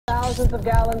thousands of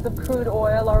gallons of crude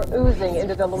oil are oozing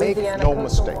into the Louisiana Make no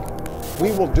mistake.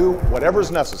 We will do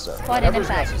whatever's necessary. What an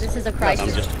impact. This is a crisis.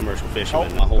 I'm just a commercial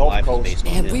fisherman. My whole life is based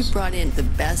on Have this. we brought in the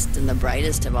best and the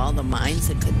brightest of all the minds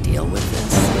that could deal with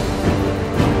this?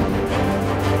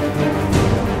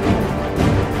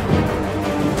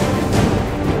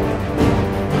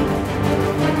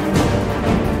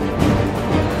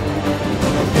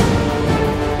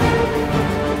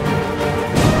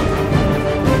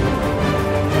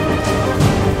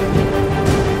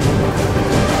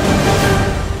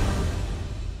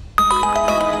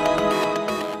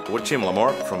 We're Team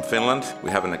Lamor from Finland.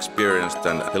 We have an experienced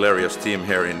and hilarious team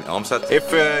here in Halmstad.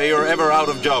 If you're ever out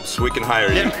of jobs, we can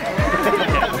hire you.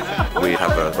 We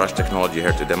have a brush technology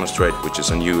here to demonstrate, which is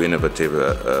a new innovative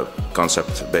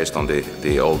concept based on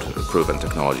the old proven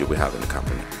technology we have in the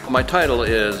company. My title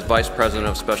is Vice President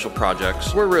of Special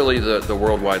Projects. We're really the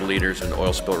worldwide leaders in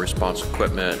oil spill response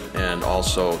equipment and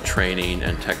also training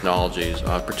and technologies,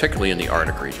 particularly in the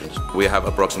Arctic regions. We have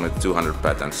approximately 200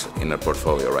 patents in our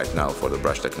portfolio right now for the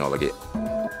brush technology.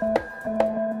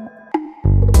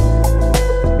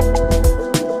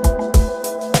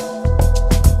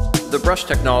 The brush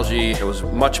technology was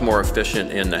much more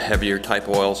efficient in the heavier type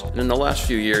oils. And in the last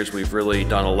few years, we've really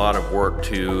done a lot of work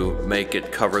to make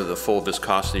it cover the full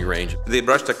viscosity range. The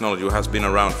brush technology has been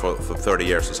around for 30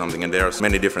 years or something, and there are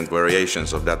many different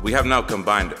variations of that. We have now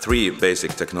combined 3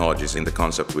 basic technologies in the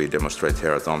concept we demonstrate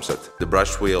here at Halmstad. The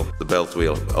brush wheel, the belt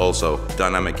wheel, also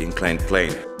dynamic inclined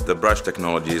plane. The brush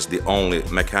technology is the only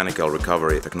mechanical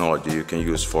recovery technology you can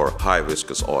use for high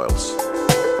viscous oils.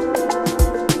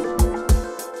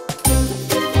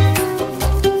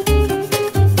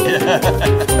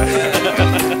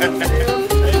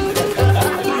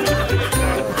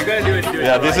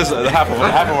 Yeah, this is half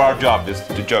of our job is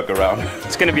to joke around.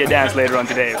 It's going to be a dance later on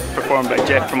today, performed by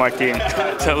Jeff from our team.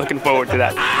 So looking forward to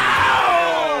that. Ow!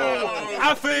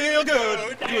 I feel good.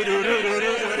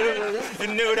 You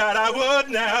knew that I would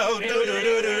now.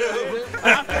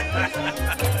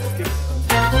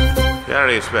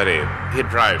 Gary is he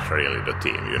drives really the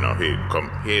team, you know,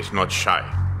 he is not shy.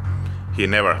 He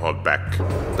never hold back.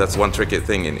 That's one tricky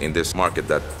thing in this market,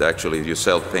 that actually you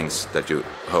sell things that you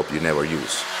hope you never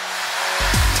use.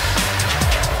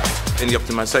 In the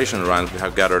optimization round, we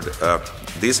have gathered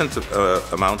decent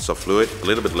amounts of fluid, a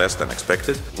little bit less than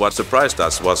expected. What surprised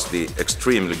us was the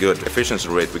extremely good efficiency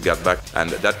rate we got back, and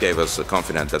that gave us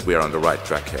confidence that we are on the right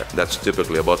track here. That's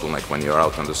typically a bottleneck when you're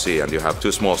out on the sea and you have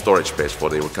too small storage space for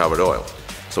the recovered oil.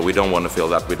 So we don't want to fill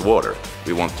that with water.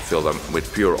 We want to fill them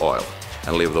with pure oil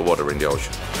and leave the water in the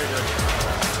ocean.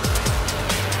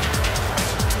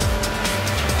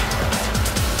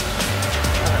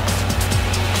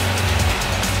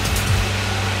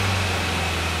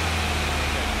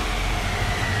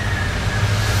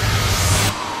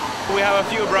 We have a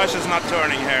few brushes not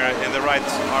turning here in the right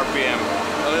RPM.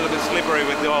 A little bit slippery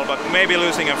with the oil, but maybe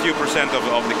losing a few percent of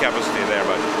the capacity there,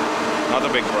 but not a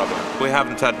big problem. We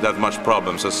haven't had that much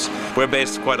problems, as we're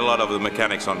based quite a lot of the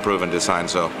mechanics on proven design,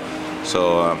 so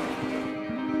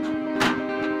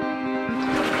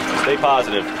Stay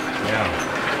positive.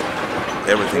 yeah.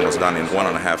 Everything was done in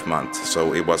 1.5 months,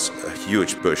 so it was a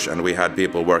huge push, and we had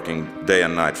people working day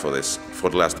and night for this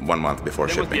for the last 1 month before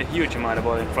shipping. There must be a huge amount of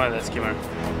oil in front of that skimmer.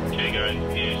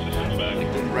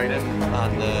 Right in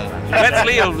on the... Let's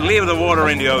leave the water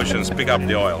in the oceans, pick up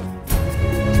the oil.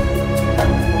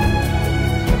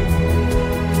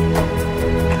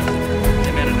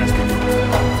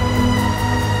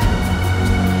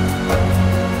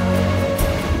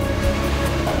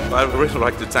 I would really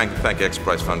like to thank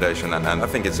XPRIZE Foundation, and I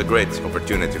think it's a great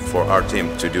opportunity for our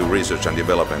team to do research and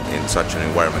development in such an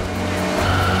environment.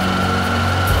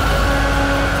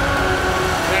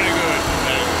 Very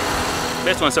good.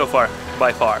 Best one so far,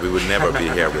 by far. We would never be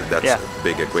here with that Yeah.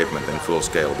 big equipment in full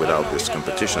scale without this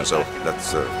competition, so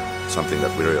that's something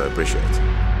that we really appreciate.